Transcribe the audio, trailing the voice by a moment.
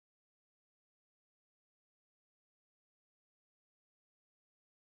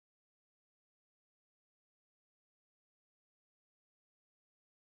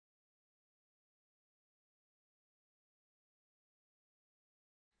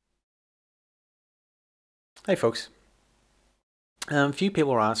Hey folks, a few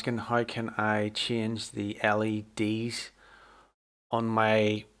people are asking how can I change the LEDs on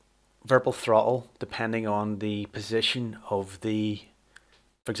my Virpil throttle depending on the position of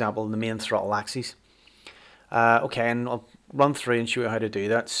for example, the main throttle axis. Okay, and I'll run through and show you how to do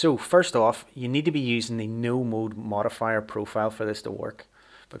that. So first off, you need to be using the no mode modifier profile for this to work,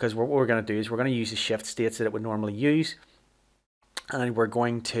 because what we're going to do is we're going to use the shift states that it would normally use, and we're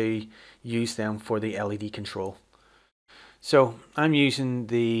going to use them for the LED control. So I'm using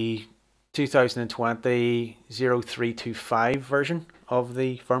the 2020 0325 version of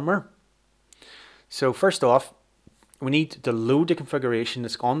the firmware. So first off, we need to load the configuration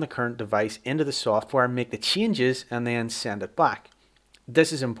that's on the current device into the software, make the changes, and then send it back.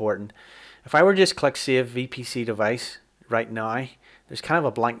 This is important. If I were to just click Save VPC Device right now, there's kind of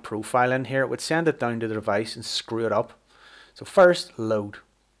a blank profile in here. It would send it down to the device and screw it up. So first, load.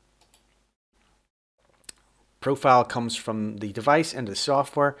 Profile comes from the device into the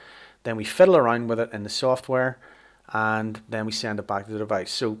software, then we fiddle around with it in the software, and then we send it back to the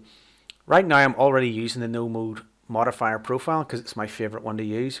device. So right now I'm already using the no mode modifier profile because it's my favorite one to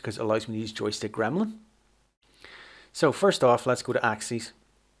use because it allows me to use joystick gremlin. So first off, let's go to axes.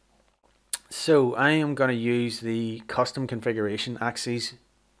 So I am going to use the custom configuration axes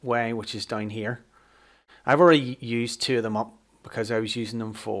way, which is down here. I've already used two of them up because I was using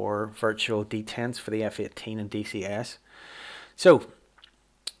them for virtual detents for the F18 and DCS. So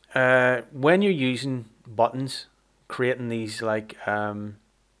when you're using buttons, creating these like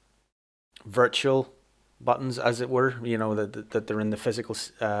virtual buttons, as it were, you know, that they're in the physical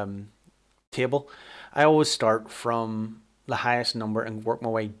table, I always start from the highest number and work my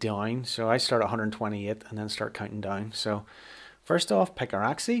way down. So I start at 128 and then start counting down. So first off, pick our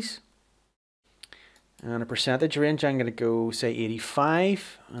axes. And a percentage range, I'm going to go say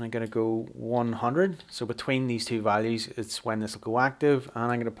 85, and I'm going to go 100. So between these two values, it's when this will go active, and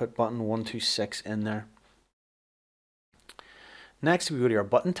I'm going to put button 126 in there. Next, we go to our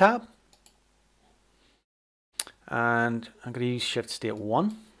button tab, and I'm going to use Shift State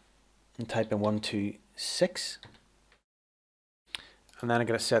 1 and type in 126. And then I'm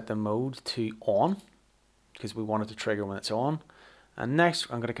going to set the mode to on because we want it to trigger when it's on. And next,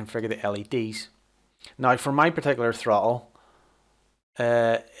 I'm going to configure the LEDs. Now for my particular throttle,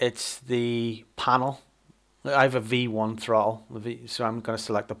 it's the panel. I have a V1 throttle, so I'm going to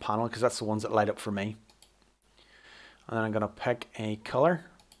select the panel because that's the ones that light up for me. And then I'm going to pick a color.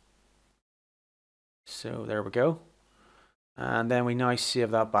 So there we go. And then we now save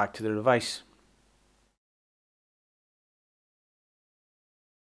that back to the device.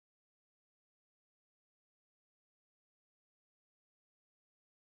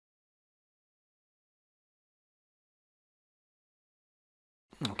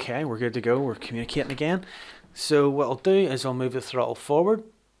 Okay, we're good to go. We're communicating again. So what I'll do is I'll move the throttle forward.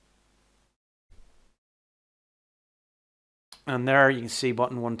 And there you can see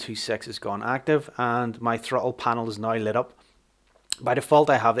button 126 has gone active and my throttle panel is now lit up. By default,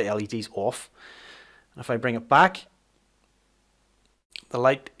 I have the LEDs off. If I bring it back, the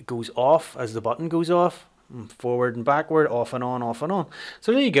light goes off as the button goes off. Forward and backward, off and on, off and on.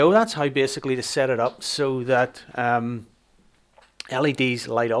 So there you go. That's how basically to set it up so that LEDs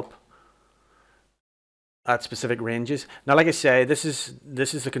light up at specific ranges. Now, like I say, this is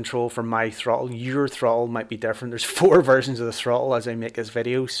the control for my throttle. Your throttle might be different. There's 4 versions of the throttle as I make this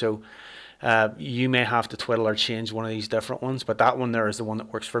video, so you may have to twiddle or change one of these different ones, but that one there is the one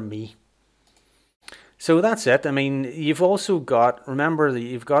that works for me. So that's it. I mean, you've also got, remember that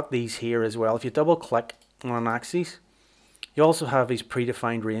you've got these here as well. If you double click on an axis, you also have these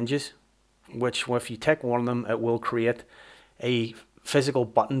predefined ranges, which if you tick one of them, it will create a physical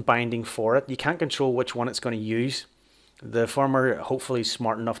button binding for it. You can't control which one it's going to use. The firmware hopefully is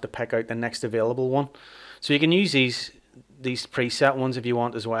smart enough to pick out the next available one. So you can use these preset ones if you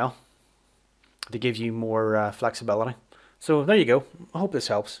want as well to give you more flexibility. So there you go. I hope this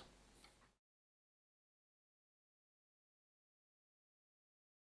helps.